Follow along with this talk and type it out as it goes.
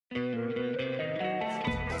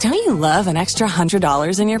Don't you love an extra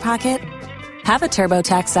 $100 in your pocket? Have a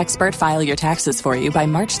TurboTax expert file your taxes for you by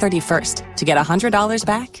March 31st to get $100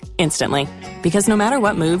 back instantly. Because no matter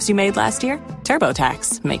what moves you made last year,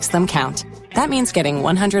 TurboTax makes them count. That means getting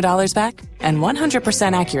 $100 back and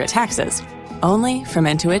 100% accurate taxes only from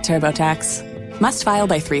Intuit TurboTax. Must file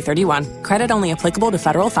by 3/31. Credit only applicable to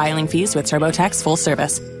federal filing fees with TurboTax full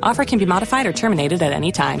service. Offer can be modified or terminated at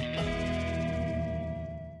any time.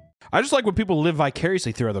 I just like when people live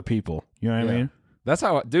vicariously through other people. You know what I mean? That's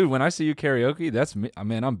how, dude, when I see you karaoke, that's me. I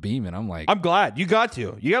mean, I'm beaming. I'm like, I'm glad. You got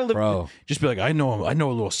to. You got to live. Bro. Just be like, I know a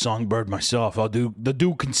little songbird myself. The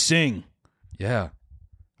dude can sing. yeah.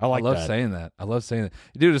 I like I love that. saying that. I love saying that.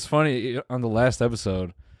 Dude, it's funny. On the last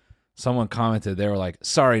episode, someone commented, they were like,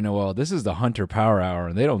 sorry, Noel, this is the Hunter Power Hour.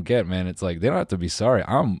 And they don't get, man. It's like, they don't have to be sorry.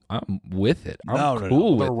 I'm with it. I'm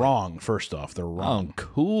cool with They're it. wrong, first off. They're wrong. I'm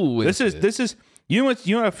cool with it. This is, you know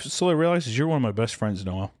what I've slowly realized is you're one of my best friends,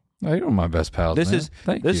 Noel. Oh, you're my best pals, This man. is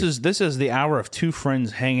Thank this you. is this is the hour of two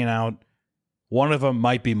friends hanging out. One of them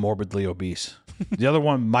might be morbidly obese. The other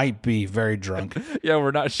one might be very drunk. Yeah, we're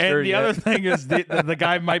not sure And the yet. other thing is the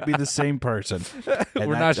guy might be the same person. And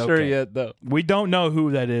We're not that's sure okay. yet, though. We don't know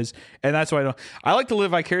who that is, and that's why I like to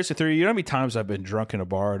live vicariously through you. You know how many times I've been drunk in a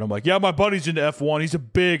bar, and I'm like, yeah, my buddy's into F1. He's a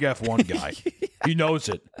big F1 guy. He knows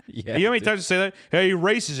it. Yeah, You know how many times I say that? Hey, he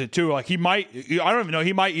races it too. Like he might. I don't even know.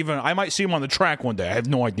 He might even. I might see him on the track one day. I have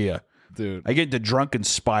no idea. Dude, I get into drunken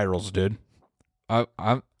spirals, dude.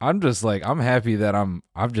 I'm just like, I'm happy that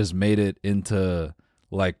I've just made it into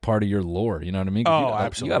like part of your lore. You know what I mean? 'Cause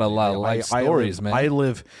Absolutely. You got a lot of life stories, man. I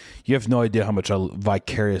live. You have no idea how much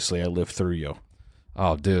vicariously I live through you.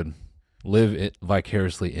 Oh, dude, live it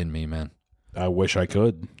vicariously in me, man. I wish I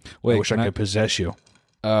could. Wait, I wish I could possess you.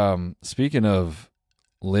 Speaking of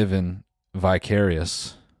living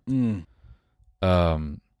vicarious,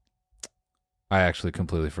 I actually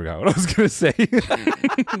completely forgot what I was going to say.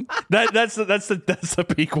 That's the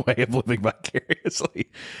peak way of living vicariously.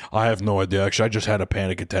 I have no idea. Actually, I just had a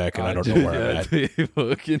panic attack and I don't know where I'm at.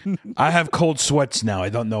 Fucking- I have cold sweats now. I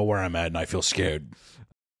don't know where I'm at and I feel scared.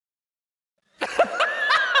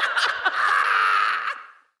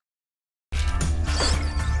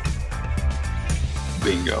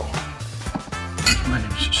 Bingo. My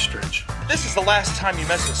name is Stretch. This is the last time you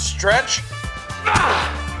mess with Stretch.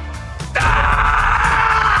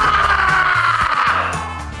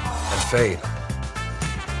 And Fade.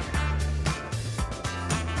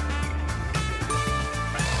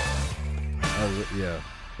 yeah.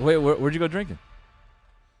 Wait, where'd you go drinking?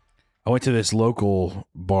 I went to this local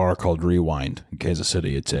bar called Rewind in Kansas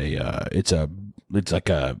City. It's like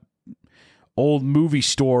a old movie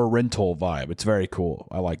store rental vibe. It's very cool.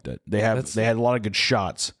 I liked it. They had a lot of good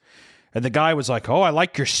shots. And the guy was like, "Oh, I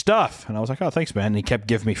like your stuff." And I was like, "Oh, thanks, man." And he kept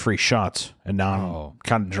giving me free shots. And now I'm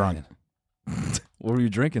kind of drunk. What were you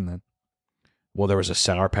drinking then? Well, there was a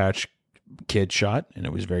Sour Patch Kid shot, and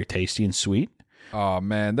it was very tasty and sweet. Oh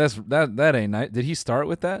man, that ain't nice. Did he start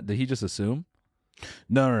with that? Did he just assume?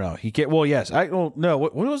 No. He yes. No.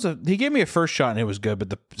 What was it? He gave me a first shot and it was good, but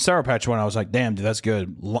the Sour Patch one, I was like, "Damn, dude, that's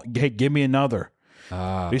good. Hey, give me another."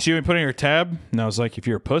 You see me putting your tab? And I was like, "If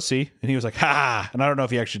you're a pussy," and he was like, "Ha!" And I don't know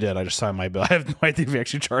if he actually did. I just signed my bill. I have no idea if he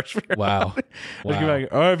actually charged me. Wow. Like,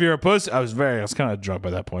 oh, if you're a pussy, I was kind of drunk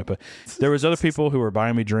by that point, but there was other people who were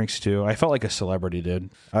buying me drinks too. I felt like a celebrity,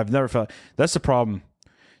 dude. I've never felt. That's the problem.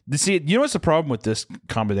 See, you know what's the problem with this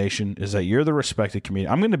combination is that you're the respected comedian.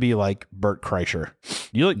 I'm going to be like Bert Kreischer.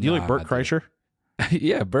 Do you like Bert Kreischer?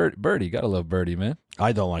 Yeah, Birdie. Gotta love Birdie, man.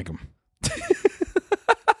 I don't like him.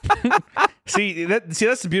 See,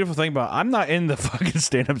 that's the beautiful thing about I'm not in the fucking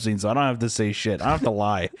stand-up scene, so I don't have to say shit. I don't have to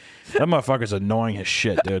lie. That motherfucker's annoying as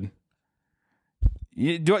shit, dude.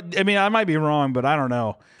 I might be wrong, but I don't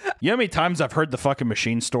know. You know how many times I've heard the fucking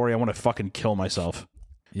Machine story? I want to fucking kill myself.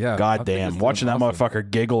 Yeah. God damn. Watching that motherfucker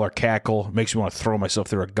giggle or cackle makes me want to throw myself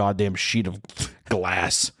through a goddamn sheet of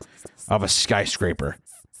glass of a skyscraper.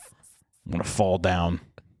 I'm going to fall down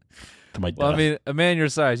to my death. Well, I mean, a man your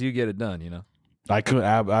size, you get it done, you know? I could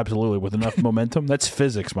absolutely with enough momentum. That's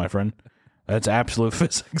physics, my friend. That's absolute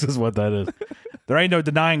physics is what that is. There ain't no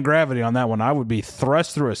denying gravity on that one. I would be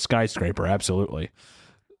thrust through a skyscraper. Absolutely.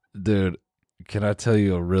 Dude, can I tell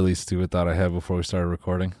you a really stupid thought I had before we started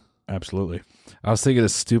recording? Absolutely. I was thinking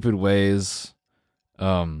of stupid ways,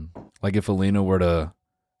 like if Alina were to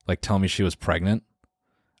like tell me she was pregnant,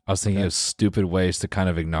 I was thinking of stupid ways to kind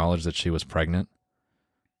of acknowledge that she was pregnant.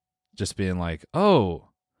 Just being like,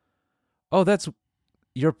 that's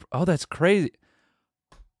crazy.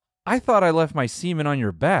 I thought I left my semen on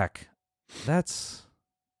your back. That's,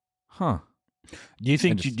 huh. Do you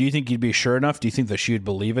think you'd be sure enough? Do you think that she would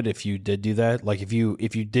believe it if you did do that? Like if you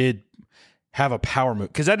did have a power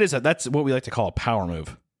move, because that's what we like to call a power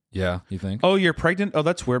move. Yeah, you think? Oh, you're pregnant? Oh,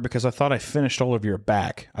 that's weird because I thought I finished all of your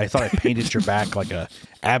back. I thought I painted your back like a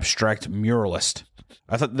abstract muralist.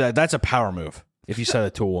 I thought that's a power move if you said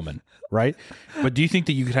it to a woman, right? But do you think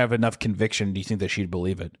that you could have enough conviction? Do you think that she'd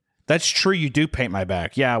believe it? That's true. You do paint my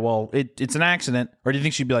back. Yeah, well, it's an accident. Or do you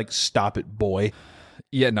think she'd be like, stop it, boy?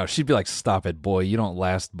 Yeah, no, she'd be like, stop it, boy. You don't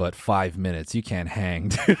last but 5 minutes. You can't hang,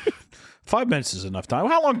 dude. 5 minutes is enough time.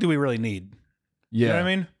 How long do we really need? Yeah. You know what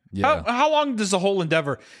I mean? Yeah. How long does the whole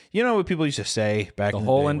endeavor? You know what people used to say back in the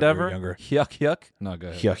whole day endeavor? when we were younger? Yuck, yuck. No, go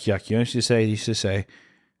ahead. Yuck, yuck. You used to say,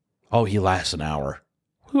 oh, he lasts an hour.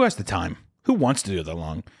 Who has the time? Who wants to do it that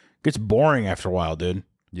long? Gets boring after a while, dude.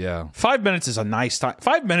 Yeah. 5 minutes is a nice time.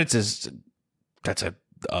 5 minutes that's a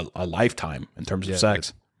lifetime in terms of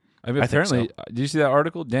sex. I mean, I think apparently, did you see that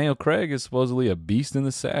article? Daniel Craig is supposedly a beast in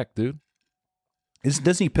the sack, dude.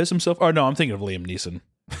 Doesn't he piss himself? Oh, no, I'm thinking of Liam Neeson.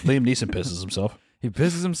 Liam Neeson pisses himself. He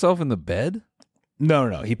pisses himself in the bed?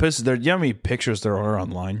 No. He pisses. You know how many pictures there are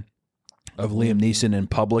online of Liam Neeson in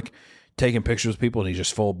public taking pictures with people and he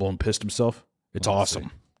just full blown pissed himself? It's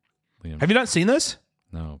awesome. Have you not seen this?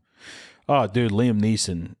 No. Oh, dude, Liam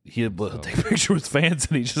Neeson. He'll take a picture with fans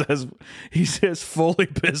and he just fully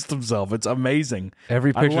pissed himself. It's amazing.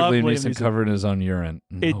 Every picture of love Liam Neeson covered in his own urine.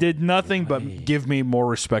 It did nothing but give me more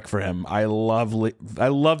respect for him. I love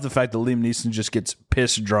the fact that Liam Neeson just gets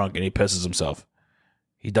pissed drunk and he pisses himself.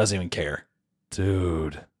 He doesn't even care.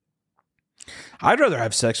 Dude. I'd rather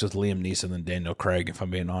have sex with Liam Neeson than Daniel Craig, if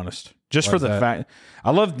I'm being honest. Just Why for is the that? fact,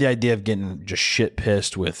 I love the idea of getting just shit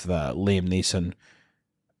pissed with Liam Neeson,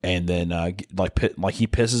 and then like he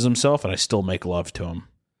pisses himself, and I still make love to him.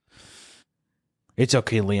 It's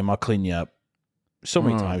okay, Liam. I'll clean you up. So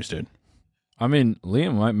many times, dude. I mean,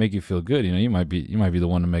 Liam might make you feel good. You know, you might be the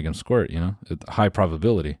one to make him squirt. You know, it's high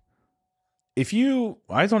probability.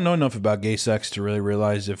 I don't know enough about gay sex to really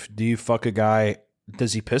realize do you fuck a guy,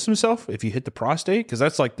 does he piss himself if you hit the prostate? Because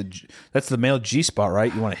that's the male G spot,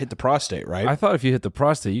 right? You want to hit the prostate, right? I thought if you hit the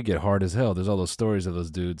prostate, you get hard as hell. There's all those stories of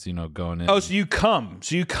those dudes, you know, going in. Oh, so you come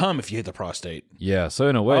if you hit the prostate. Yeah, so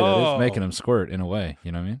in a way, that is making him squirt. In a way,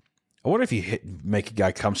 you know what I mean? I wonder if you make a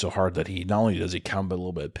guy come so hard that he not only does he come, but a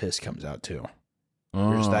little bit of piss comes out too.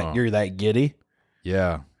 You're that giddy.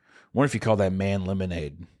 Yeah, I wonder if you call that man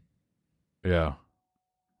lemonade. yeah.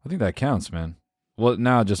 I think that counts, man. Well,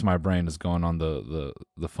 now just my brain is going on the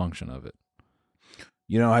function of it.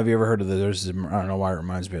 You know, have you ever heard of I don't know why it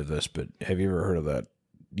reminds me of this, but have you ever heard of that?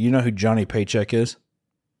 Do you know who Johnny Paycheck is?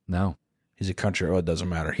 No. He's a country. Oh, it doesn't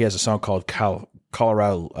matter. He has a song called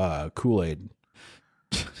Colorado Kool-Aid.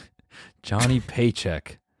 Johnny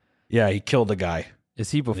Paycheck. Yeah, he killed a guy.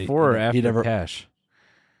 Is he before or after Cash?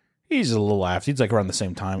 He's a little after. He's like around the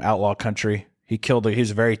same time. Outlaw country.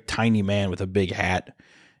 He's a very tiny man with a big hat.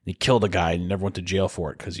 He killed a guy and he never went to jail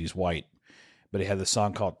for it because he's white. But he had this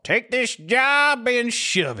song called "Take This Job and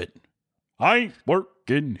Shove It. I ain't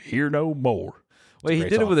working here no more." Wait, he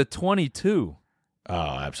did it with a 22. Oh,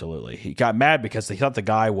 absolutely. He got mad because he thought the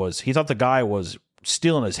guy was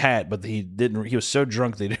stealing his hat, but he was so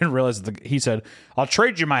drunk that he didn't realize that he said, "I'll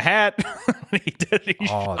trade you my hat." He did.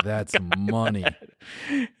 That's money.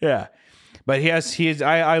 Yeah. But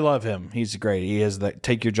I love him. He's great. He has that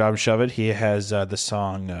 "Take Your Job and Shove It." He has the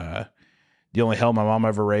song "The Only Hell My Mom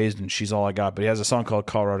Ever Raised" and "She's All I Got." But he has a song called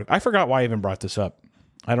 "Colorado." I forgot why I even brought this up.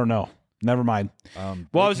 I don't know. Never mind. I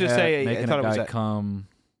was going to say, I thought it was come.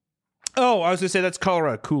 Oh, I was going to say that's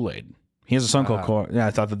Colorado Kool-Aid. He has a song called Colorado. Yeah,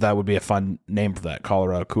 I thought that would be a fun name for that,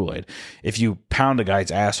 Colorado Kool-Aid. If you pound a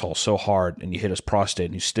guy's asshole so hard and you hit his prostate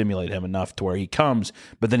and you stimulate him enough to where he comes,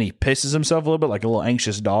 but then he pisses himself a little bit like a little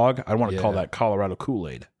anxious dog, I'd want to call that Colorado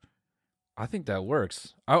Kool-Aid. I think that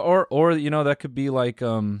works. Or you know, that could be like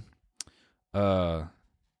oh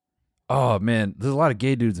man, there's a lot of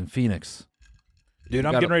gay dudes in Phoenix. Dude,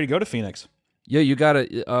 I'm getting ready to go to Phoenix. Yeah, you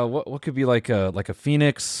gotta what could be like a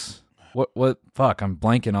Phoenix. What fuck? I'm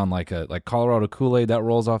blanking on like Colorado Kool-Aid that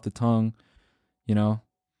rolls off the tongue, you know.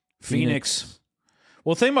 Phoenix.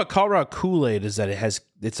 Well, the thing about Colorado Kool-Aid is that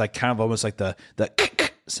it's like kind of almost like the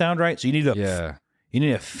sound, right? So you need a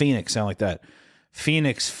Phoenix sound like that.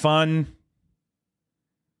 Phoenix fun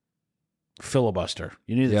filibuster.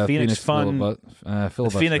 You need the Phoenix fun filibuster. The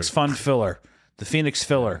Phoenix fun filler. The Phoenix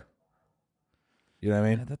filler. You know what I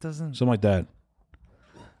mean? Yeah, that doesn't something like that.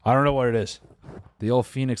 I don't know what it is. The old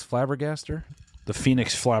Phoenix flabbergaster? The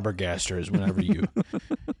Phoenix flabbergaster is whenever you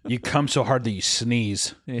come so hard that you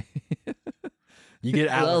sneeze. You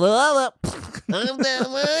get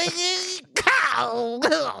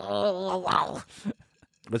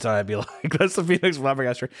That's how I'd be like. That's the Phoenix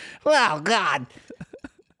Flabbergastor. Oh, God.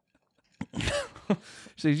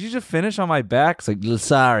 So did you just finish on my back? It's like,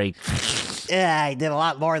 sorry. Yeah, I did a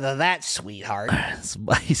lot more than that, sweetheart. It's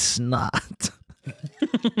my snot.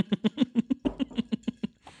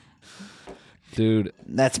 Dude,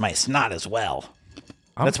 That's my snot as well.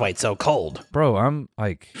 That's why it's so cold. bro, I'm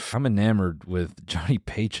enamored with Johnny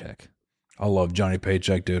Paycheck. I love Johnny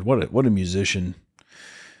Paycheck, dude. What a musician.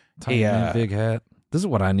 Tiny man, big hat. This is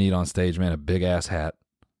what I need on stage, man, a big-ass hat.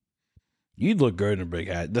 You'd look good in a big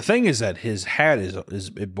hat. The thing is that his hat is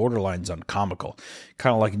it borderlines on comical,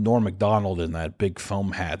 kind of like Norm Macdonald in that big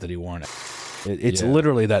foam hat that he wore. It's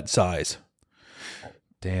literally that size.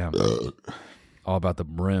 Damn. All about the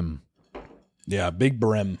brim. Yeah, big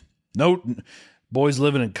brim. No, boys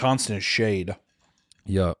living in constant shade.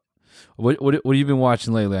 Yup. What have you been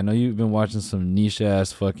watching lately? I know you've been watching some niche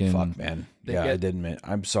ass fucking. Fuck, man. Yeah, I didn't, man.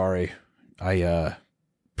 I'm sorry. God,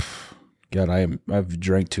 I've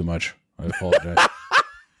drank too much. I apologize.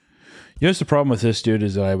 You know, the problem with this, dude,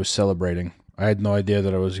 is that I was celebrating. I had no idea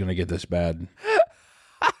that I was going to get this bad.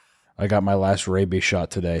 I got my last rabies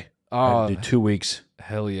shot today. I had to do 2 weeks.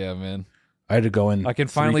 Hell yeah, man! I had to go in. I can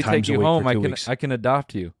finally take you home. I can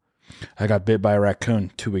adopt you. I got bit by a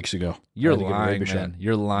raccoon 2 weeks ago. You're lying, man.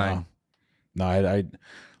 You're lying. No, I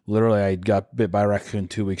literally I got bit by a raccoon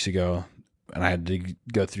 2 weeks ago, and I had to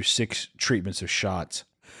go through 6 treatments of shots.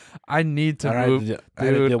 I need to move, dude.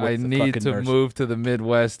 I need to move to the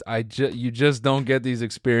Midwest. You just don't get these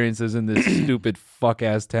experiences in this stupid fuck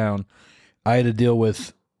ass town. I had to deal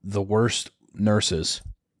with the worst nurses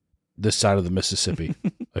this side of the Mississippi.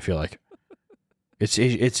 I feel like it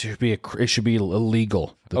should be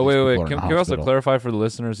illegal. Oh wait. Can we also clarify for the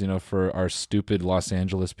listeners? You know, for our stupid Los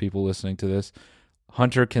Angeles people listening to this,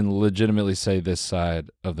 Hunter can legitimately say this side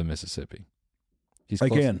of the Mississippi. He's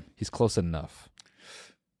close enough.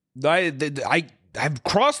 I've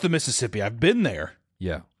crossed the Mississippi. I've been there.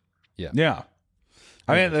 Yeah.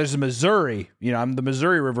 I mean, there's a Missouri. You know, the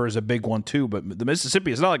Missouri River is a big one too, but the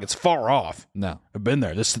Mississippi is not like it's far off. No, I've been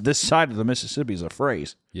there. This side of the Mississippi is a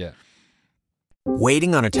phrase. Yeah.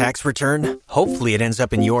 Waiting on a tax return? Hopefully, it ends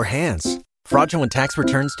up in your hands. Fraudulent tax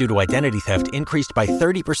returns due to identity theft increased by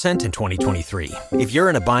 30% in 2023. If you're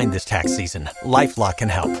in a bind this tax season, LifeLock can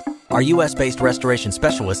help. Our U.S.-based restoration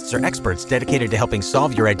specialists are experts dedicated to helping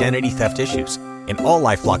solve your identity theft issues. And all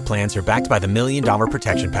LifeLock plans are backed by the $1 Million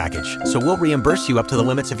Protection Package. So we'll reimburse you up to the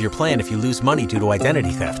limits of your plan if you lose money due to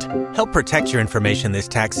identity theft. Help protect your information this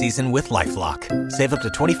tax season with LifeLock. Save up to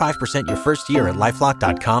 25% your first year at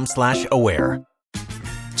LifeLock.com/aware.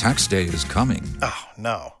 Tax day is coming. Oh,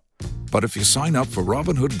 no. But if you sign up for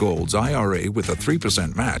Robinhood Gold's IRA with a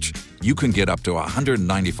 3% match, you can get up to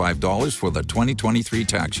 $195 for the 2023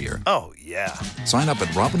 tax year. Oh, yeah. Sign up at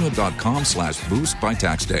Robinhood.com/boost by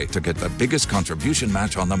tax day to get the biggest contribution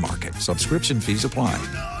match on the market. Subscription fees apply.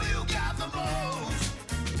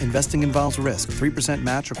 Investing involves risk. 3%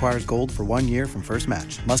 match requires gold for 1 year from first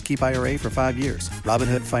match. Must keep IRA for 5 years.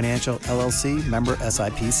 Robinhood Financial, LLC, member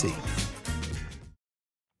SIPC.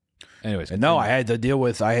 Anyways, and no, I had to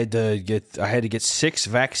get 6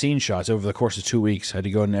 vaccine shots over the course of 2 weeks. I had to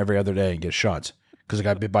go in every other day and get shots because I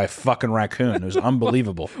got bit by a fucking raccoon. It was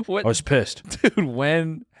unbelievable. I was pissed, dude.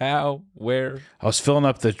 When? How? Where? I was filling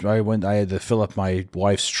up I had to fill up my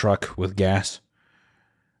wife's truck with gas,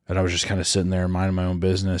 and I was just kind of sitting there minding my own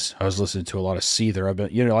business. I was listening to a lot of Seether. I've been,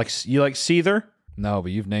 you like Seether? No,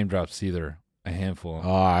 but you've name dropped Seether a handful.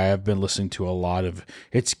 I have been listening to a lot of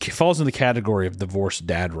it. Falls in the category of divorced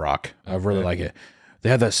dad rock. I really like it. They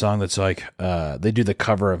have that song that's like they do the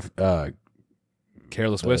cover of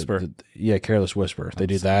Careless Whisper. Careless Whisper. They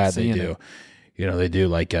do that. They do, they do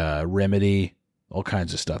like Remedy, all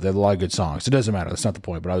kinds of stuff. They have a lot of good songs. It doesn't matter. That's not the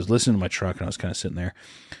point. But I was listening to my truck and I was kind of sitting there,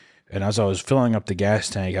 and as I was filling up the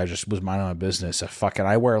gas tank, I just was minding my business.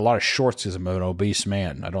 I wear a lot of shorts because I'm an obese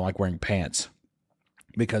man. I don't like wearing pants.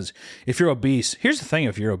 Because if you're obese, here's the thing: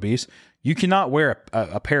 if you're obese, you cannot wear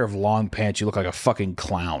a pair of long pants. You look like a fucking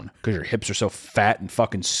clown because your hips are so fat and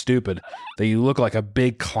fucking stupid that you look like a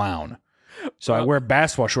big clown. So I wear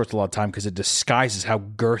basketball shorts a lot of time because it disguises how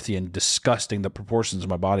girthy and disgusting the proportions of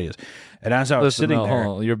my body is. And as I was sitting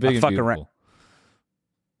there, you're big and beautiful.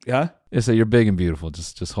 Yeah, so you're big and beautiful.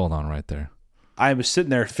 Just hold on right there. I was sitting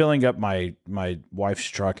there filling up my wife's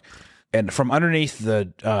truck, and from underneath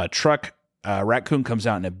the truck. Raccoon comes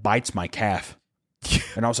out and it bites my calf.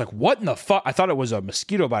 And I was like, what in the fuck? I thought it was a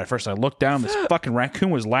mosquito bite at first. I looked down, this fucking raccoon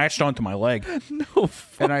was lashed onto my leg. No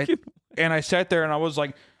fucking... And I sat there and I was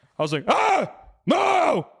like, ah,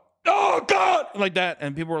 no, oh God, like that.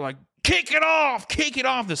 And people were like, kick it off.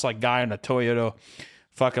 This like guy in a Toyota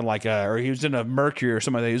fucking like or he was in a Mercury or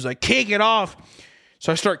something like that. He was like, kick it off.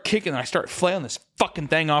 So I start kicking and I start flailing this fucking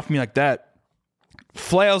thing off me like that.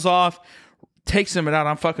 Flails off, takes him out.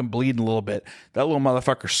 I'm fucking bleeding a little bit. That little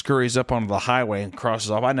motherfucker scurries up onto the highway and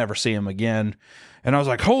crosses off. I never see him again. And I was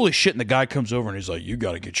like, holy shit. And the guy comes over and he's like, you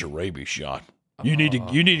got to get your rabies shot. You need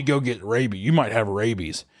to go get rabies. You might have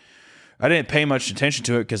rabies. I didn't pay much attention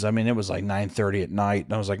to it because, I mean, it was like 9:30 at night.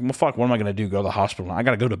 And I was like, well, fuck, what am I going to do? Go to the hospital? I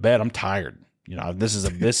got to go to bed. I'm tired. You know, this has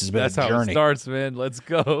been That's a journey. That's how it starts, man. Let's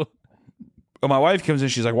go. Well, my wife comes in.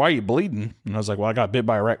 She's like, why are you bleeding? And I was like, well, I got bit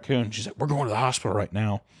by a raccoon. She's like, we're going to the hospital right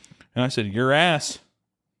now. And I said, your ass.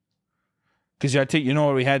 Because you know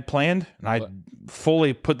what we had planned? And I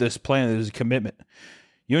fully put this plan as a commitment.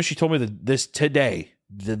 You know, she told me this today,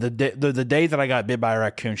 the day that I got bit by a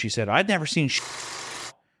raccoon, she said, I'd never seen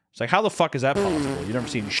It's like, how the fuck is that possible? You've never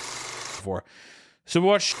seen before. So we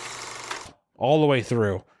watched all the way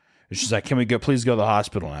through. And she's like, can we please go to the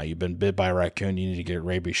hospital now? You've been bit by a raccoon. You need to get a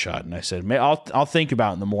rabies shot. And I said, I'll think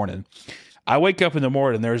about it in the morning. I wake up in the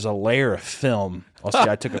morning and there's a layer of film.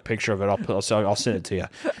 I took a picture of it. I'll send it to you.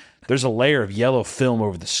 There's a layer of yellow film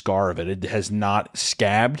over the scar of it. It has not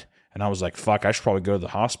scabbed. And I was like, fuck, I should probably go to the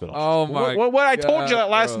hospital. Oh my God. What I told you that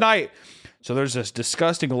last night. So there's this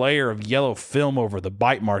disgusting layer of yellow film over the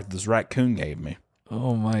bite mark that this raccoon gave me.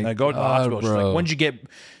 Oh my God. And I go to the hospital. She's like,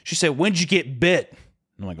 she said, when'd you get bit?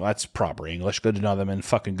 I'm like, well, that's proper English. Good to know them in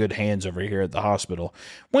fucking good hands over here at the hospital.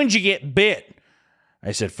 When'd you get bit?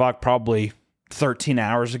 I said, fuck, probably 13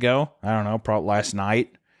 hours ago. I don't know, probably last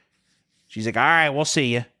night. She's like, all right, we'll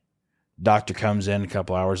see you. Doctor comes in a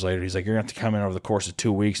couple hours later. He's like, you're going to have to come in over the course of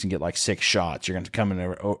 2 weeks and get like 6 shots. You're going to come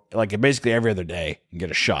in basically every other day and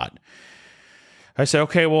get a shot. I said,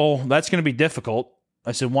 okay, well, that's going to be difficult.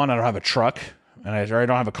 I said, one, I don't have a truck. And I don't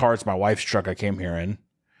have a car. It's my wife's truck I came here in.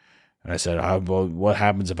 And I said, what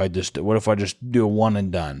happens if I just do a one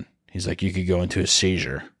and done? He's like, you could go into a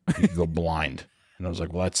seizure. You could go blind. And I was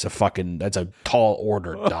like, well, that's a tall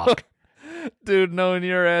order, doc. Dude, knowing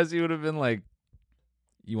your ass, you would have been like,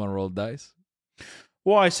 you want to roll the dice?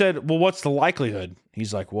 Well, I said, well, what's the likelihood?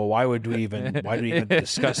 He's like, well, why do we even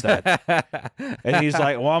discuss that? And he's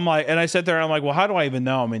like, well, I'm like, and I sat there and I'm like, well, how do I even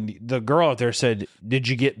know? I mean, the girl out there said, did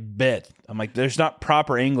you get bit? I'm like, there's not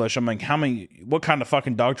proper English. I'm like, what kind of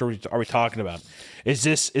fucking doctor are we talking about? Is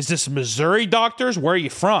this Missouri doctors? Where are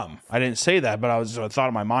you from? I didn't say that, but I thought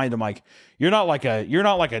in my mind, I'm like, you're not like a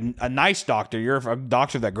nice doctor. You're a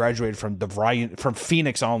doctor that graduated from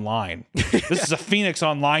Phoenix Online. This is a Phoenix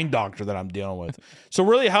Online doctor that I'm dealing with. So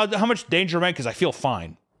really, how much danger am I? Because I feel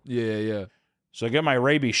fine. Yeah. So I get my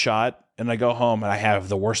rabies shot, and I go home, and I have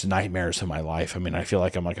the worst nightmares of my life. I mean, I feel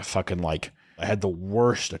like I'm like a fucking I had the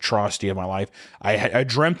worst atrocity of my life. I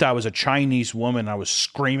dreamt I was a Chinese woman. I was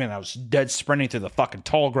screaming. I was dead sprinting through the fucking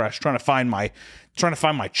tall grass trying to find my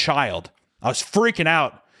child. I was freaking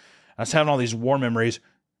out. I was having all these war memories,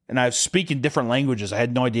 and I was speaking different languages. I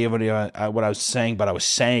had no idea what I was saying, but I was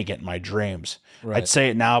saying it in my dreams. Right. I'd say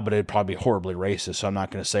it now, but it'd probably be horribly racist, so I'm not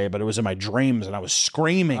going to say it. But it was in my dreams, and I was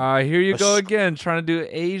screaming. Here you go again, trying to do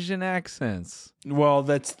Asian accents. Well,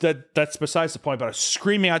 that's besides the point. But I was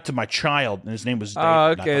screaming out to my child, and his name was David.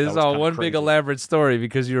 Oh, okay. This is all one big elaborate story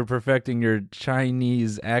because you were perfecting your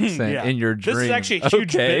Chinese accent in your dream. This is actually a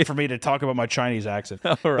huge bit for me to talk about my Chinese accent.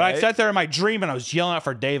 All right. But I sat there in my dream, and I was yelling out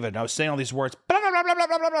for David. And I was saying all these words. Blah, blah, blah, blah, blah,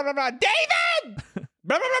 blah, blah, blah, blah, David!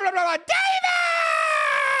 Blah, blah, blah, blah, blah, David!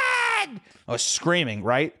 I was screaming,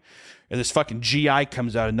 right? And this fucking GI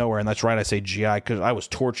comes out of nowhere, and that's right, I say GI because I was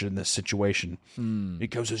tortured in this situation. He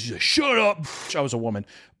comes and he's like, shut up. I was a woman.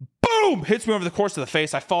 Boom! Hits me over the course of the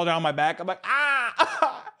face. I fall down on my back. I'm like,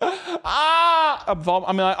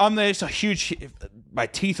 it's a huge, my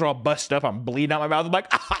teeth are all busted up. I'm bleeding out my mouth. I'm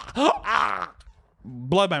like,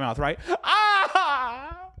 blood in my mouth, right?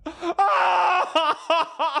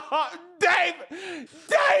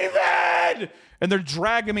 David! And they're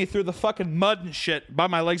dragging me through the fucking mud and shit by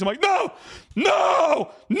my legs. I'm like, no!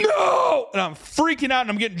 And I'm freaking out and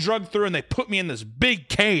I'm getting drugged through, and they put me in this big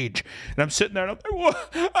cage. And I'm sitting there and I'm like,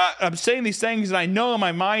 what? I'm saying these things, and I know in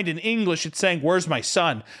my mind in English it's saying, where's my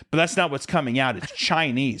son? But that's not what's coming out. It's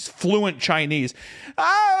Chinese, fluent Chinese.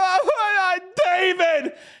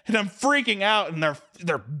 David! And I'm freaking out, and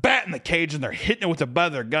they're batting the cage, and they're hitting it with the butt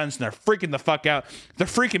of their guns, and they're freaking the fuck out. They're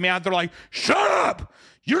freaking me out. They're like, shut up!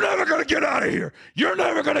 You're never going to get out of here. You're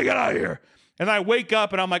never going to get out of here. And I wake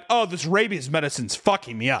up and I'm like, oh, this rabies medicine's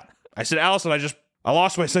fucking me up. I said, Allison, I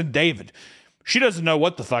lost my son, David. She doesn't know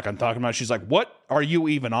what the fuck I'm talking about. She's like, what are you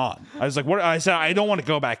even on? I was like, what? I said, I don't want to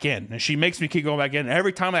go back in. And she makes me keep going back in. And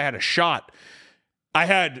every time I had a shot, I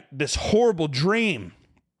had this horrible dream.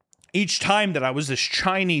 Each time that I was this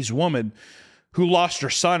Chinese woman who lost her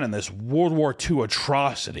son in this World War II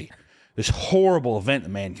atrocity, this horrible event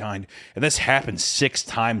in mankind. And this happened 6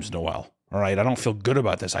 times, Noel. All right, I don't feel good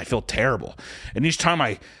about this. I feel terrible. And each time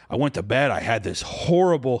I went to bed, I had this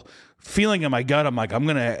horrible feeling in my gut. I'm like,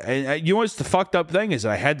 you know what's the fucked up thing is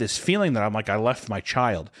that I had this feeling that I'm like, I left my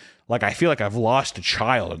child. Like, I feel like I've lost a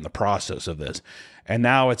child in the process of this. And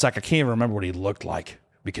now it's like, I can't even remember what he looked like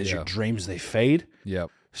because your dreams, they fade. Yep.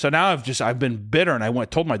 So now I've been bitter, and I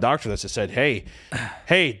told my doctor this. I said,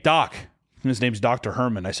 hey, doc, his name's Dr.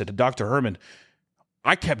 Herman. I said to Dr. Herman,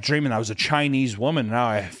 I kept dreaming I was a Chinese woman. Now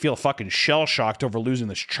I feel fucking shell-shocked over losing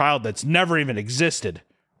this child that's never even existed,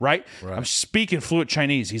 right? I'm speaking fluent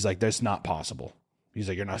Chinese. He's like, that's not possible. He's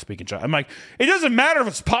like, you're not speaking Chinese. I'm like, it doesn't matter if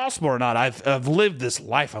it's possible or not. I've lived this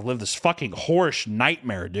life. I've lived this fucking horish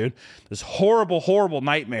nightmare, dude. This horrible, horrible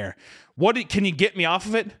nightmare. Can you get me off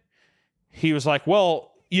of it? He was like,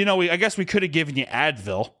 well, I guess we could have given you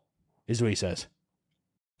Advil, is what he says.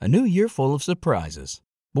 A new year full of surprises.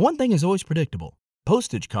 But one thing is always predictable.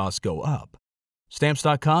 Postage costs go up.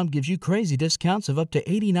 Stamps.com gives you crazy discounts of up to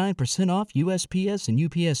 89% off USPS and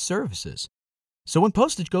UPS services. So when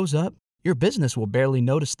postage goes up, your business will barely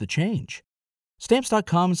notice the change.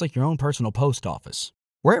 Stamps.com is like your own personal post office,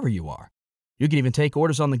 wherever you are. You can even take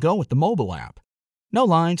orders on the go with the mobile app. No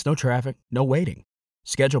lines, no traffic, no waiting.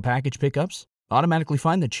 Schedule package pickups, automatically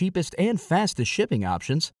find the cheapest and fastest shipping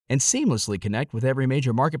options, and seamlessly connect with every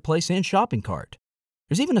major marketplace and shopping cart.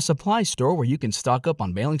 There's even a supply store where you can stock up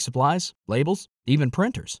on mailing supplies, labels, even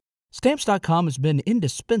printers. Stamps.com has been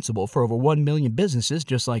indispensable for over 1 million businesses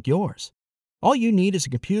just like yours. All you need is a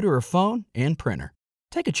computer or phone and printer.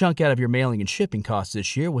 Take a chunk out of your mailing and shipping costs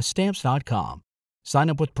this year with Stamps.com. Sign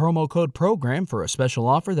up with promo code PROGRAM for a special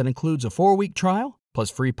offer that includes a 4-week trial, plus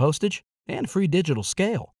free postage and free digital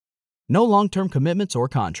scale. No long-term commitments or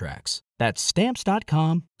contracts. That's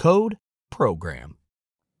Stamps.com, code PROGRAM.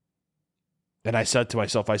 And I said to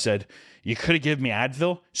myself, you could have given me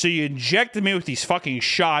Advil? So you injected me with these fucking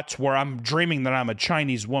shots where I'm dreaming that I'm a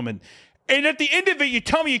Chinese woman. And at the end of it, you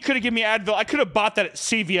tell me you could have given me Advil. I could have bought that at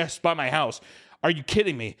CVS by my house. Are you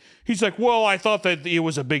kidding me? He's like, well, I thought that it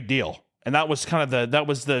was a big deal. And that was kind of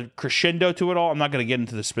the crescendo to it all. I'm not going to get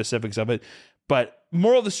into the specifics of it. But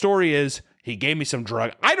moral of the story is he gave me some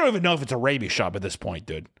drug. I don't even know if it's a rabies shot at this point,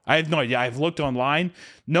 dude. I have no idea. I've looked online.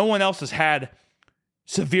 No one else has had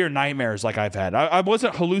severe nightmares like I've had. I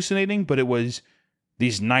wasn't hallucinating, but it was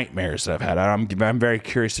these nightmares that I've had. I'm very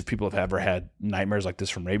curious if people have ever had nightmares like this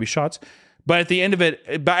from rabies shots. But at the end of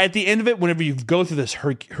it, whenever you go through this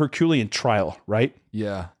Herculean trial, right?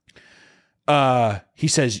 Yeah. He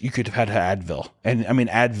says you could have had Advil, and I mean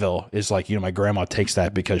Advil is like, my grandma takes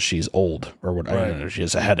that because she's old or whatever. I don't know, she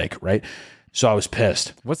has a headache, right? So I was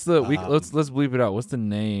pissed. What's the let's bleep it out. What's the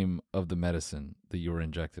name of the medicine that you were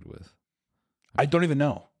injected with? I don't even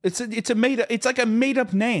know. It's like a made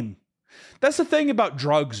up name. That's the thing about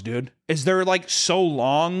drugs, dude, is they're like so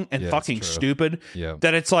long and fucking stupid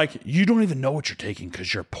that it's like you don't even know what you're taking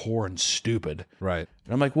because you're poor and stupid. Right.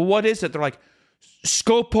 And I'm like, well, what is it? They're like,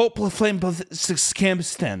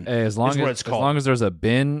 Scopolamine. Hey, as long as there's a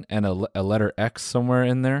bin and a letter X somewhere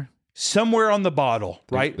in there. Somewhere on the bottle,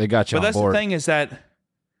 right? They got you on board. But that's the thing is that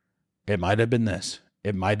it might have been this.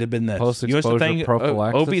 It might have been this. Post-exposure the thing?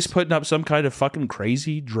 prophylaxis. Ovi's putting up some kind of fucking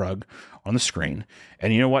crazy drug on the screen.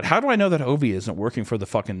 And you know what? How do I know that Ovi isn't working for the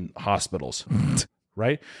fucking hospitals?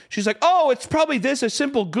 Right? She's like, oh, it's probably this, a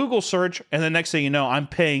simple Google search. And the next thing you know, I'm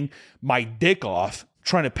paying my dick off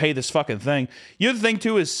trying to pay this fucking thing. The other thing,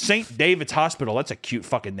 too, is St. David's Hospital. That's a cute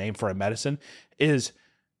fucking name for a medicine. Is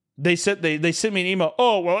they sent me an email.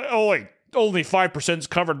 Oh, well, only 5% is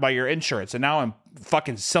covered by your insurance. And now I'm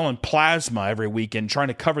fucking selling plasma every weekend trying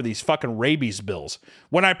to cover these fucking rabies bills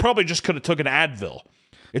when I probably just could have took an Advil.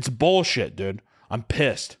 It's bullshit, dude. I'm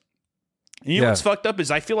pissed. And you know what's fucked up is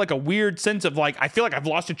I feel like a weird sense of I feel like I've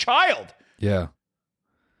lost a child. Yeah.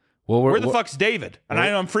 Well, where the fuck's David? And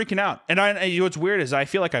I'm freaking out. And you know what's weird is I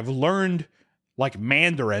feel like I've learned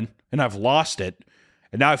Mandarin and I've lost it.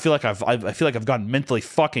 And now I feel like I've gone mentally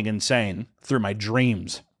fucking insane through my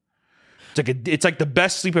dreams. It's like the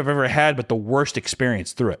best sleep I've ever had, but the worst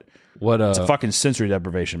experience through it. It's a fucking sensory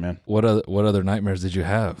deprivation, man. What other nightmares did you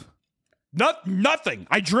have? Nothing.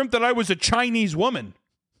 I dreamt that I was a Chinese woman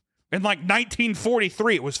in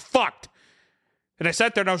 1943. It was fucked. And I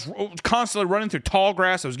sat there and I was constantly running through tall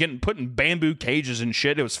grass. I was getting put in bamboo cages and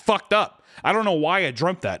shit. It was fucked up. I don't know why I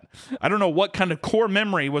dreamt that. I don't know what kind of core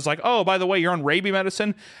memory was like, oh, by the way, you're on rabies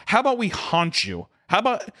medicine. How about we haunt you? How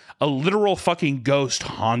about a literal fucking ghost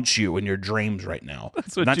haunts you in your dreams right now?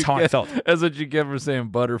 That's how I felt. That's what you get for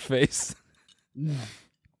saying butterface.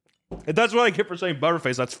 If that's what I get for saying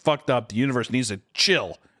Butterface, that's fucked up. The universe needs to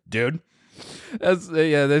chill, dude. That's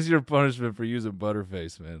your punishment for using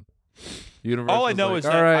Butterface, man. Universe All I was know like, is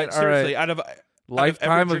all that right, seriously, out of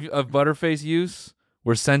lifetime every of Butterface use,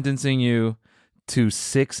 we're sentencing you to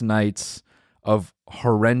 6 nights of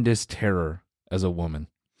horrendous terror as a woman.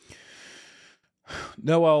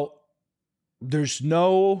 No, well, there's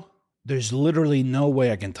literally no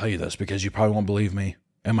way I can tell you this because you probably won't believe me.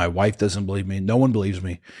 And my wife doesn't believe me. No one believes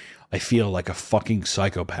me. I feel like a fucking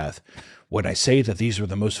psychopath when I say that these were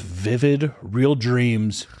the most vivid, real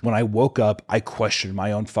dreams. When I woke up, I questioned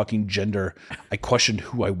my own fucking gender. I questioned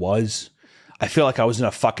who I was. I feel like I was in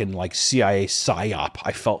a fucking like CIA psyop.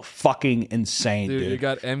 I felt fucking insane, dude. You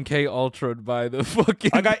got MK Ultra'd by the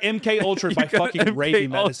fucking... I got MK Ultra'd by fucking Ravy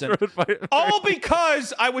medicine. All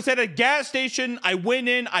because I was at a gas station. I went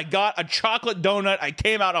in. I got a chocolate donut. I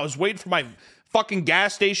came out. I was waiting for my fucking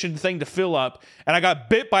gas station thing to fill up, and I got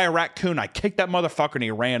bit by a raccoon. I kicked that motherfucker, and he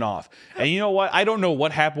ran off. And you know what? I don't know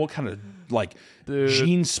what happened. What kind of like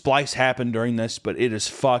gene splice happened during this, but it is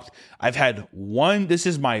fucked. I've had one. This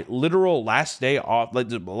is my literal last day off. Like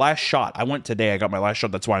the last shot. I went today. I got my last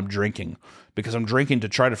shot. That's why I'm drinking, because I'm drinking to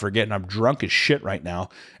try to forget, and I'm drunk as shit right now.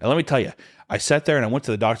 And let me tell you, I sat there and I went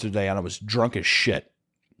to the doctor today, and I was drunk as shit.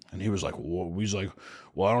 And he was like,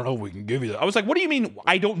 well, I don't know if we can give you that. I was like, what do you mean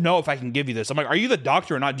I don't know if I can give you this? I'm like, are you the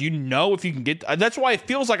doctor or not? Do you know if you can get... That's why it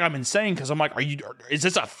feels like I'm insane, because I'm like, is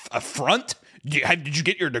this a front? Did you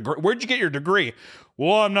get your degree? Where'd you get your degree?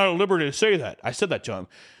 Well, I'm not at liberty to say that. I said that to him.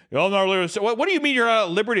 I'm not at liberty to say... What do you mean you're not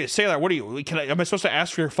at liberty to say that? Am I supposed to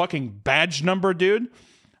ask for your fucking badge number, dude?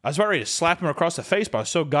 I was about ready to slap him across the face, but I was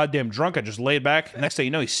so goddamn drunk, I just laid back. Next thing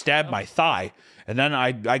you know, he stabbed my thigh. And then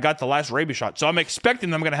I got the last rabies shot. So I'm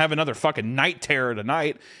expecting I'm going to have another fucking night terror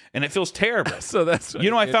tonight, and it feels terrible. So that's what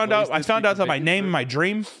I found out that my name in my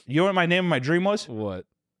dream, you know what my name in my dream was? What?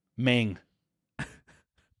 Ming.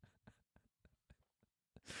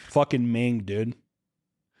 Fucking Ming, dude.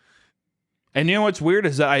 And you know what's weird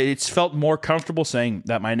is that it's felt more comfortable saying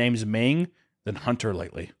that my name's Ming than Hunter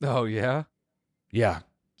lately. Oh, yeah? Yeah.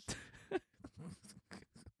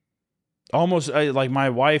 Almost like my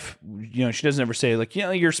wife, she doesn't ever say like,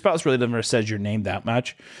 your spouse really never says your name that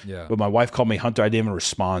much. Yeah. But my wife called me Hunter. I didn't even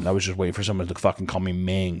respond. I was just waiting for someone to fucking call me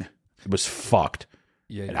Ming. It was fucked.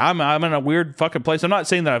 Yeah. And I'm in a weird fucking place. I'm not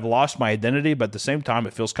saying that I've lost my identity, but at the same time,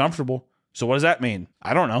 it feels comfortable. So what does that mean?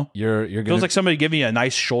 I don't know. You're feels like somebody giving you a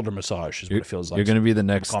nice shoulder massage. Is what it feels like. You're gonna be the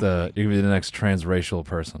next. You're gonna be the next transracial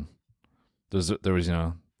person. There was. Do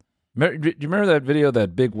you remember that video?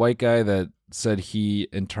 That big white guy that said he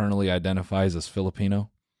internally identifies as Filipino.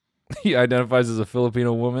 He identifies as a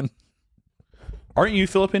Filipino woman. Aren't you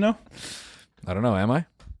Filipino? I don't know. Am I?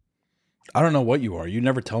 I don't know what you are. You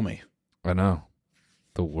never tell me. I know.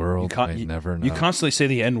 The world may never know. You constantly say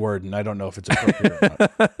the N-word, and I don't know if it's appropriate or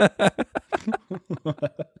not.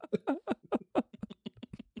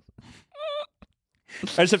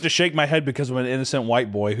 I just have to shake my head because I'm an innocent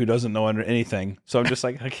white boy who doesn't know anything. So I'm just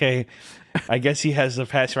like, okay, I guess he has the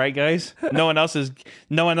pass, right, guys? No one else is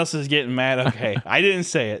getting mad. Okay, I didn't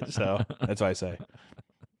say it, so that's what I say.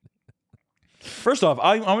 First off,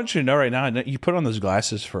 I want you to know right now, you put on those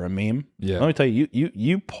glasses for a meme. Yeah. Let me tell you,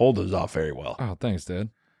 you pulled those off very well. Oh, thanks, Dad.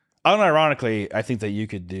 Unironically, I think that you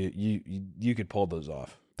could pull those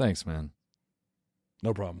off. Thanks, man.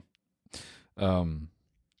 No problem.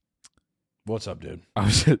 What's up, dude?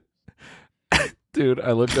 Dude,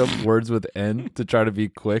 I looked up words with N to try to be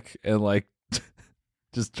quick and like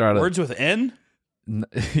just try to words with N.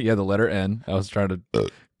 Yeah, the letter N. I was trying to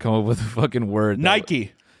come up with a fucking word.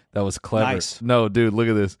 Nike. That was clever. Nice. No, dude, look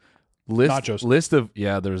at this Nachos. list of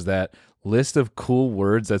there's that list of cool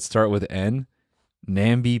words that start with N.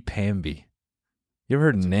 Namby-pamby. You ever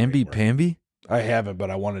heard of namby-pamby? I haven't,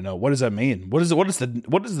 but I want to know. What does that mean? What is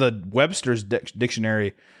the Webster's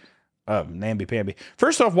dictionary? Namby-pamby.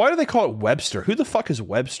 First off, why do they call it Webster? Who the fuck is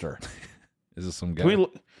Webster? Is this some guy?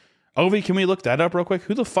 Ovi, can we look that up real quick?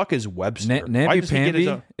 Who the fuck is Webster?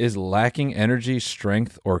 Namby-pamby is lacking energy,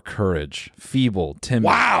 strength, or courage. Feeble, timid.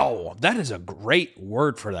 Wow, that is a great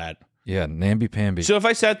word for that. Yeah, namby-pamby. So if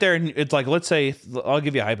I sat there and it's like, let's say, I'll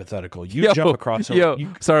give you a hypothetical. You jump across.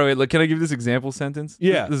 Sorry, wait. Look, can I give you this example sentence?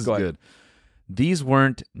 Yeah, this is good. These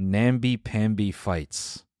weren't namby-pamby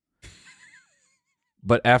fights,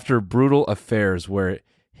 but after brutal affairs where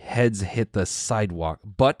heads hit the sidewalk.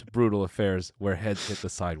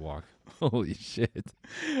 Holy shit!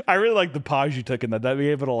 I really like the pause you took in that. That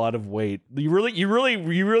gave it a lot of weight. You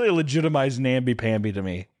really legitimized namby-pamby to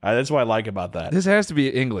me. That's what I like about that. This has to be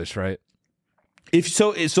English, right? If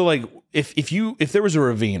so, like if there was a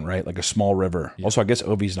ravine, right, like a small river. Yeah. Also, I guess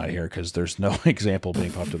Ovi's not here because there's no example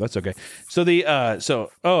being popped up. That's okay. So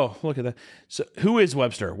look at that. So who is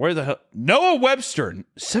Webster? Where the hell? Noah Webster,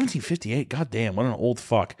 1758. God damn, what an old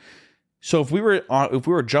fuck. So if we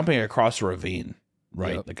were jumping across a ravine,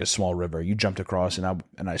 right, like a small river, you jumped across,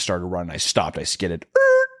 and I started running. I stopped. I skidded.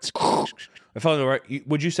 I fell in the right.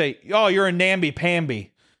 Would you say, "Oh, you're a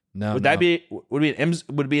namby-pamby"? No. Would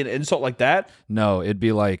it be an insult like that? No, it'd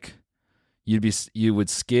be like you would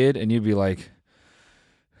skid and you'd be like,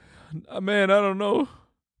 "Man, I don't know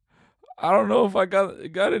if I got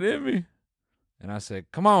it in me." And I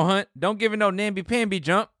said, "Come on, Hunt, don't give it no namby-pamby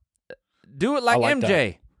jump. Do it like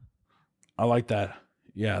MJ." I like that.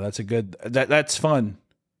 Yeah, that's a good. That's fun.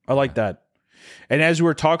 I like that. And as we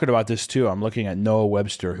were talking about this too, I'm looking at Noah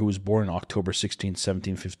Webster, who was born on October 16,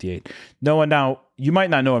 1758. Noah, now you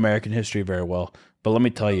might not know American history very well, but let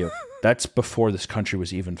me tell you, that's before this country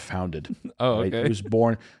was even founded. Oh, okay. Right? He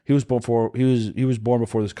was born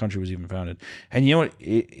before this country was even founded. And you know what?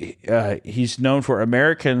 He's known for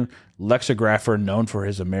American lexicographer, known for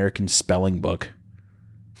his American spelling book.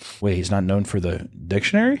 Wait, he's not known for the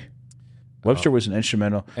dictionary? Webster was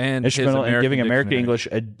instrumental in giving American English.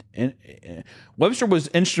 Webster was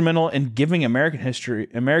instrumental in giving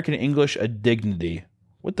American English a dignity.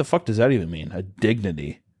 What the fuck does that even mean? A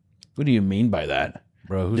dignity? What do you mean by that?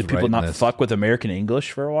 Bro, did people not fuck with American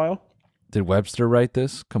English for a while? Did Webster write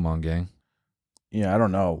this? Come on, gang. Yeah, I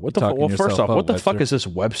don't know. What the well, first off, what the fuck is this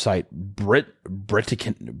website?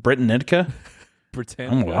 Britannica?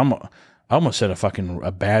 Britannica. I almost said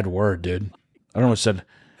a bad word, dude. I almost said.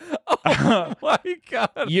 Oh my god!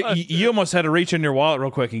 You almost had to reach in your wallet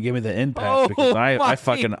real quick and give me the impact because I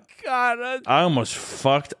almost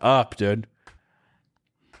fucked up, dude.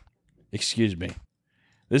 Excuse me.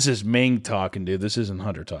 This is Ming talking, dude. This isn't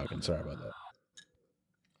Hunter talking. Sorry about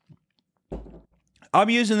that. I'm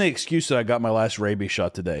using the excuse that I got my last rabies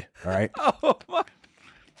shot today. All right. Oh my!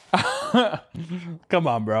 Come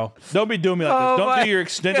on, bro. Don't be doing me like this. Don't do your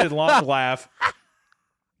extended long laugh.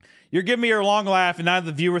 You're giving me your long laugh, and now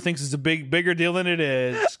the viewer thinks it's a bigger deal than it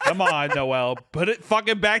is. Come on, Noel. Put it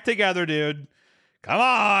fucking back together, dude. Come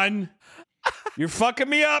on. You're fucking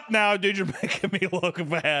me up now, dude. You're making me look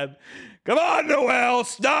bad. Come on, Noel.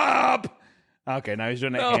 Stop. Okay, now he's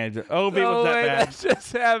doing that hand. Ovi, was that bad? That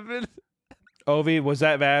just happened. Ovi, was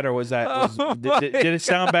that bad, or was that... did it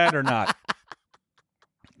sound bad or not?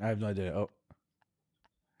 I have no idea. Oh.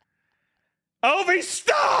 Ovi,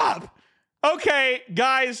 stop! Okay,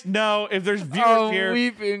 guys, no. If there's viewers here,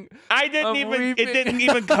 weeping. It didn't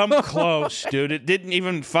even come close, dude. It didn't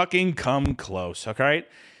even fucking come close. Okay,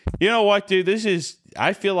 you know what, dude?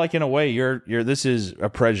 I feel like in a way, this is a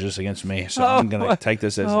prejudice against me. So I'm gonna take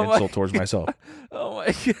this as an insult towards myself. Oh my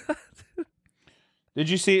god! Did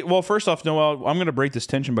you see? Well, first off, Noel, I'm gonna break this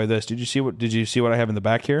tension by this. Did you see what I have in the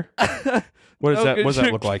back here? What is that? What does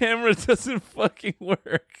that look like? Camera doesn't fucking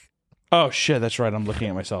work. Oh shit, that's right. I'm looking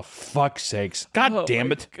at myself. Fuck's sakes. God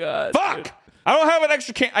damn it. God, fuck! Dude. I don't have an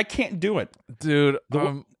extra I can't do it. Dude,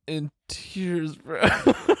 I'm in tears, bro.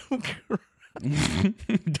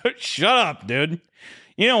 Shut up, dude.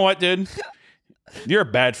 You know what, dude? You're a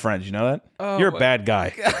bad friend, you know that? You're a bad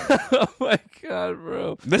guy. Oh my god,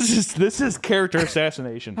 bro. This is character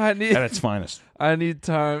assassination at its finest. I need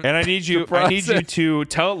time. And I need you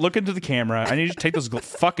to look into the camera. I need you to take those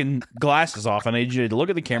fucking glasses off. I need you to look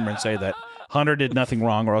at the camera and say that Hunter did nothing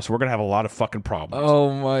wrong, or else we're gonna have a lot of fucking problems.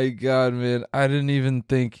 Oh my god, man. I didn't even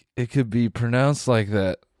think it could be pronounced like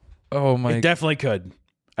that. Oh my It definitely could.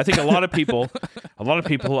 I think a lot of people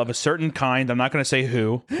of a certain kind, I'm not going to say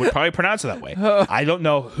who, would probably pronounce it that way. I don't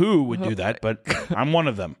know who would do that, but I'm one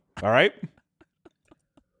of them. All right?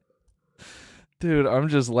 Dude, I'm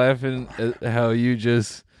just laughing at how you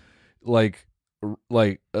just like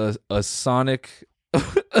a Sonic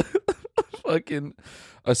fucking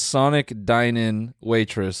a Sonic dine-in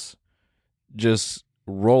waitress just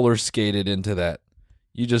roller skated into that.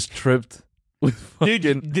 You just tripped.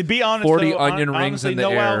 Dude, to be honest, 40 onion rings in the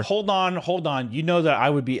air. Hold on. You know that I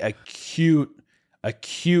would be a cute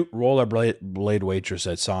rollerblade waitress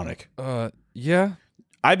at Sonic. Yeah.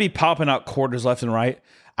 I'd be popping out quarters left and right.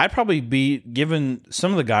 I'd probably be giving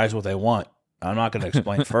some of the guys what they want. I'm not going to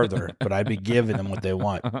explain further, but I'd be giving them what they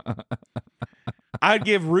want. I'd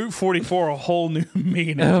give Route 44 a whole new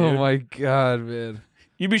meaning. Oh dude. My god, man.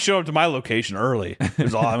 You'd be showing up to my location early,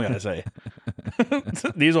 is all I'm going to say.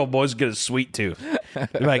 These old boys get a sweet tooth.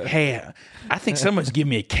 They're like, hey, I think someone's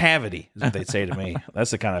giving me a cavity, is what they'd say to me.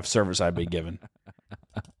 That's the kind of service I'd be given.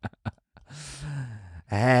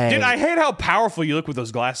 Hey. Dude, I hate how powerful you look with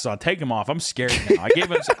those glasses on. Take them off. I'm scared now.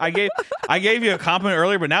 I gave you a compliment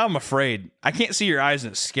earlier, but now I'm afraid. I can't see your eyes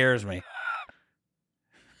and it scares me.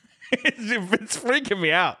 It's freaking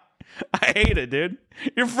me out. I hate it, dude.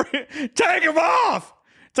 Take them off.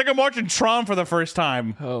 It's like I'm watching Tron for the first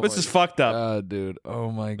time. Oh, this is fucked up. God, dude.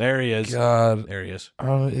 Oh my There he is. God. There he is.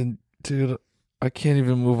 Oh, dude, I can't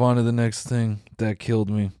even move on to the next thing. That killed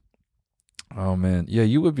me. Oh man. Yeah,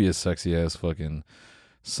 you would be a sexy ass fucking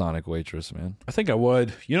Sonic waitress, man. I think I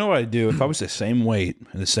would. You know what I'd do? If I was the same weight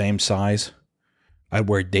and the same size, I'd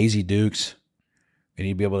wear Daisy Dukes, and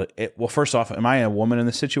you'd be able to... well, first off, am I a woman in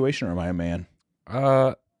this situation, or am I a man?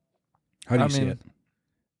 How do you see it?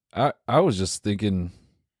 I was just thinking...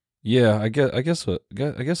 Yeah, I guess a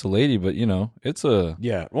lady, but you know, it's a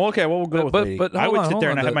yeah. Well, okay, well we'll go with lady. But I would sit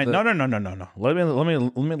there and I have my no. Let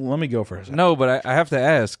me go for a second. No, but I have to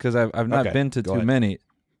ask because I've not been to too ahead. many.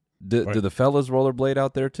 Do the fellas rollerblade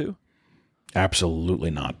out there too?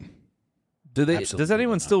 Absolutely not. Do they? Absolutely does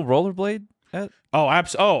anyone not. still rollerblade? At?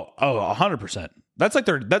 100%.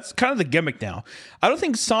 That's kind of the gimmick now. I don't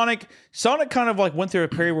think Sonic kind of like went through a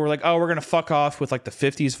period where we're like, oh, we're gonna fuck off with like the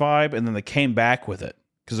 50s vibe, and then they came back with it.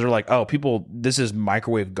 Because they're like, oh, people, this is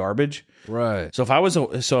microwave garbage, right? So if I was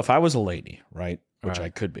a lady, right, which I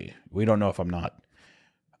could be, we don't know if I'm not.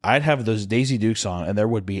 I'd have those Daisy Dukes on, and there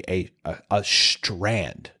would be a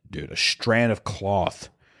strand, dude, a strand of cloth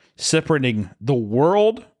separating the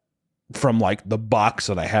world from like the box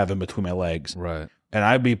that I have in between my legs, right? And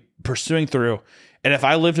I'd be pursuing through. And if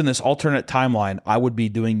I lived in this alternate timeline, I would be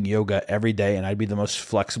doing yoga every day, and I'd be the most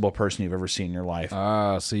flexible person you've ever seen in your life.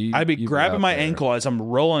 So I'd be grabbing my ankle as I'm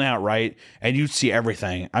rolling out, right, and you'd see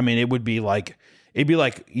everything. I mean, it'd be like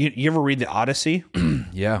you ever read the Odyssey?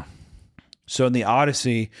 Yeah. So in the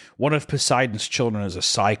Odyssey, one of Poseidon's children is a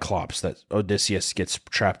Cyclops that Odysseus gets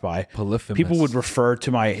trapped by. Polyphemus. People would refer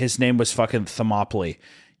to his name was fucking Thermopylae.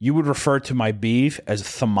 You would refer to my beef as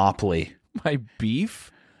Thermopylae. My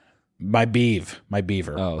beef? My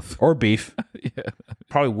beaver. Oh. Or beef. Yeah.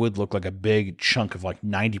 Probably would look like a big chunk of like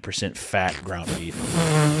 90% fat ground beef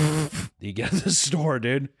that you get at the store,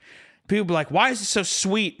 dude. People be like, why is it so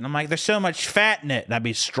sweet? And I'm like, there's so much fat in it. And I'd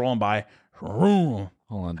be strolling by. Hold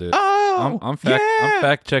on, dude. Oh, I'm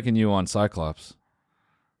fact checking you on Cyclops.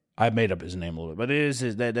 I made up his name a little bit, but it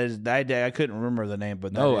is that I couldn't remember the name.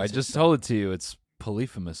 But no, I just told it to you. It's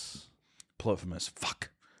Polyphemus. Fuck.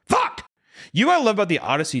 You know what I love about the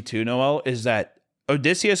Odyssey too, Noel, is that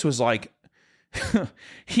Odysseus was like,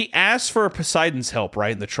 he asked for Poseidon's help,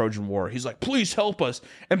 right, in the Trojan War. He's like, please help us.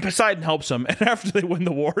 And Poseidon helps him. And after they win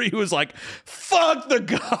the war, he was like, fuck the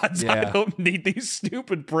gods. Yeah. I don't need these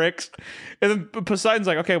stupid pricks. And then Poseidon's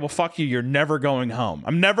like, okay, well, fuck you. You're never going home.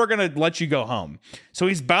 I'm never going to let you go home. So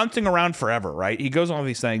he's bouncing around forever, right? He goes on all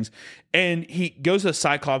these things. And he goes to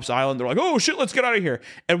Cyclops Island. They're like, oh, shit, let's get out of here.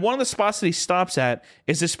 And one of the spots that he stops at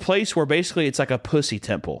is this place where basically it's like a pussy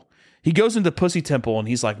temple. He goes into Pussy Temple and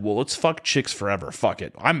he's like, well, let's fuck chicks forever. Fuck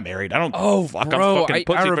it. I'm married. I don't fuck. Bro, I'm fucking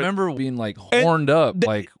pussy. I remember being like horned up.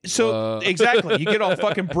 Exactly. You get all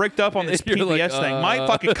fucking bricked up on this PBS like, thing. My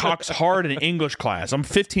fucking cock's hard in English class. I'm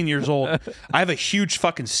 15 years old. I have a huge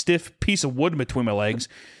fucking stiff piece of wood between my legs.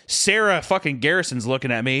 Sarah fucking Garrison's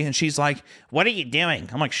looking at me and she's like, what are you doing?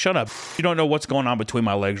 I'm like, shut up. You don't know what's going on between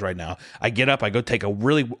my legs right now. I get up, I go take a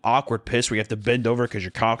really awkward piss where you have to bend over because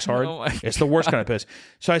your cock's hard. Oh it's the worst kind of piss.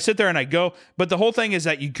 So I sit there and I go, but the whole thing is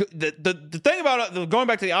that the thing about going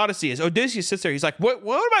back to the Odyssey is Odysseus sits there. He's like, what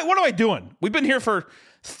am I doing? We've been here for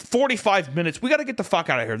 45 minutes. We got to get the fuck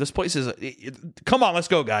out of here. This place is, come on, let's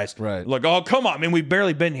go, guys. Right. Like, oh, come on, man. We've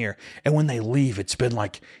barely been here. And when they leave, it's been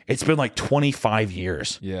like 25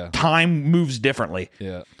 years. Yeah. Time moves differently.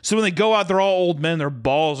 Yeah. So when they go out, they're all old men. Their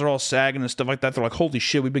balls are all sagging and stuff like that. They're like, holy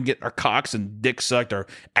shit, we've been getting our cocks and dicks sucked, our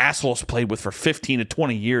assholes played with for 15 to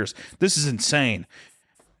 20 years. This is insane.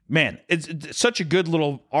 Man, it's such a good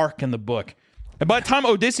little arc in the book. And by the time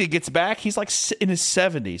Odysseus gets back, he's like in his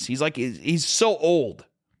 70s. He's like, he's so old.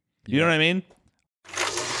 You know what I mean?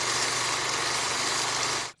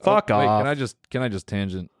 Fuck off. Can I just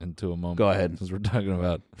tangent into a moment? Go ahead. Since we're talking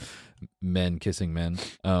about men kissing men.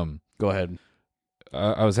 Go ahead.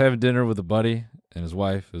 I was having dinner with a buddy and his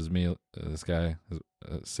wife. It was me, this guy,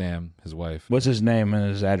 Sam, his wife. What's his name and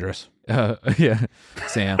his address? Yeah,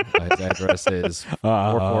 Sam. His address is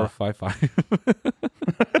 4455.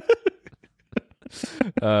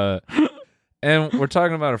 And we're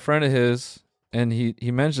talking about a friend of his, and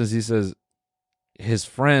he mentions, he says his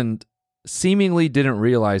friend seemingly didn't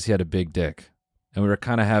realize he had a big dick, and we were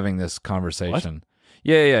kind of having this conversation. What?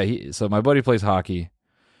 Yeah. So my buddy plays hockey,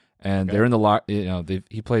 and they're in the lock. You know,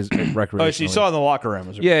 he plays recreationally. Oh, so you saw in the locker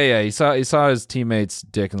room. Yeah. He saw his teammate's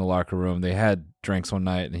dick in the locker room. They had drinks one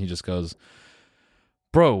night, and he just goes,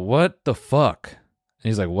 "Bro, what the fuck?" And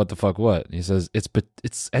he's like, "What the fuck? What?" And he says,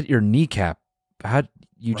 "It's at your kneecap. How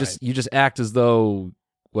you just act as though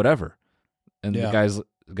whatever." And the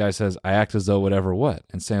guy says, "I act as though whatever what?"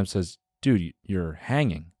 And Sam says, "Dude, you're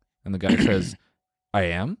hanging." And the guy says, "I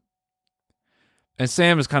am?" And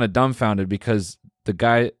Sam is kind of dumbfounded because the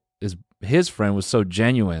guy his friend was so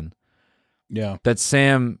genuine. Yeah. That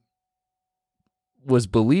Sam was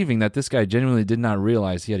believing that this guy genuinely did not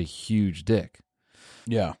realize he had a huge dick.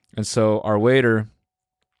 Yeah. And so our waiter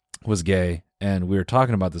was gay, and we were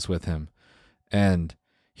talking about this with him. And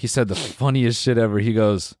he said the funniest shit ever. He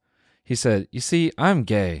said, "You see, I'm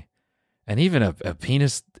gay. And even a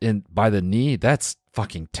penis by the knee, that's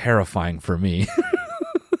fucking terrifying for me."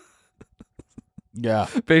 Yeah.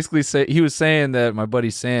 Basically, he was saying that my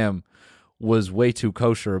buddy Sam was way too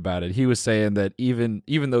kosher about it. He was saying that even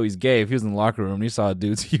though he's gay, if he was in the locker room and he saw a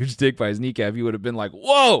dude's huge dick by his kneecap, he would have been like,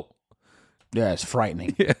 "Whoa!" Yeah, it's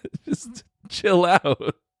frightening. Yeah, just chill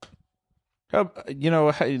out.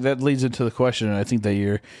 That leads into the question, and I think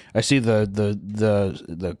that I see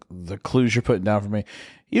the clues you're putting down for me.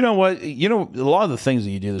 You know what? A lot of the things that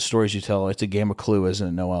you do, the stories you tell, it's a game of Clue, isn't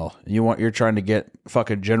it, Noel? You're trying to get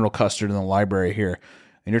fucking General Custard in the library here,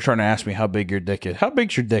 and you're trying to ask me how big your dick is. How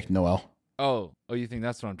big's your dick, Noel? Oh, you think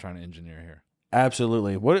that's what I'm trying to engineer here?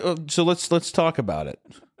 Absolutely. What? So let's talk about it.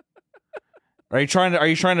 Are we trying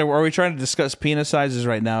to discuss penis sizes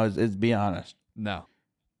right now? Be honest. No.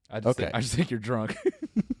 I just think you're drunk.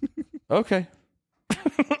 Okay.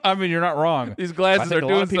 I mean, you're not wrong. These glasses are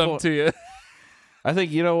doing something to you. I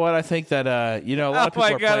think, you know what? I think that, a lot of people are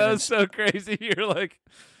Oh my God, playing that's so crazy. You're like,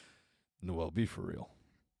 "Noel, be for real."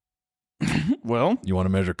 Well, you want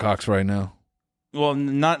to measure cocks right now? Well,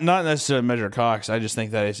 not necessarily measure cocks. I just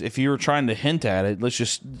think that if you were trying to hint at it, let's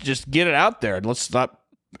just get it out there. Let's stop.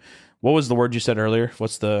 What was the word you said earlier?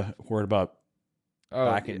 What's the word about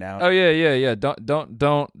backing down? Oh yeah. Don't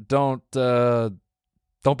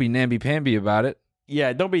be namby-pamby about it.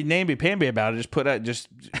 Yeah, don't be namby-pamby about it. Just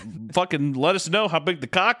fucking let us know how big the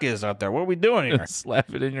cock is out there. What are we doing here?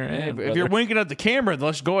 Slap it in your hand. If you're winking at the camera, then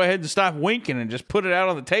let's go ahead and stop winking and just put it out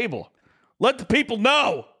on the table. Let the people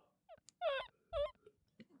know.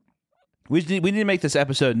 We need to make this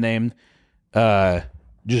episode named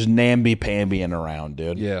just namby-pambying around,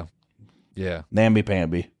 dude. Yeah.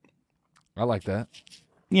 Namby-pamby. I like that.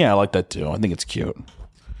 Yeah, I like that too. I think it's cute.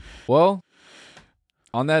 Well,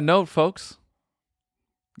 on that note, folks,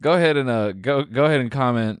 go ahead and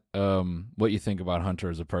comment what you think about Hunter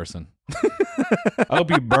as a person. I hope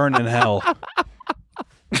you burn in hell.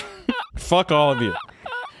 Fuck all of you.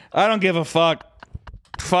 I don't give a fuck.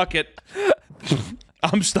 Fuck it.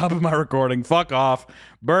 I'm stopping my recording. Fuck off.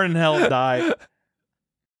 Burn in hell, die.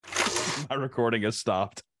 My recording has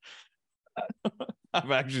stopped. I've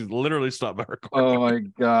actually literally stopped my recording. Oh my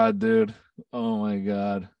God, dude. Oh my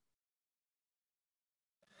God.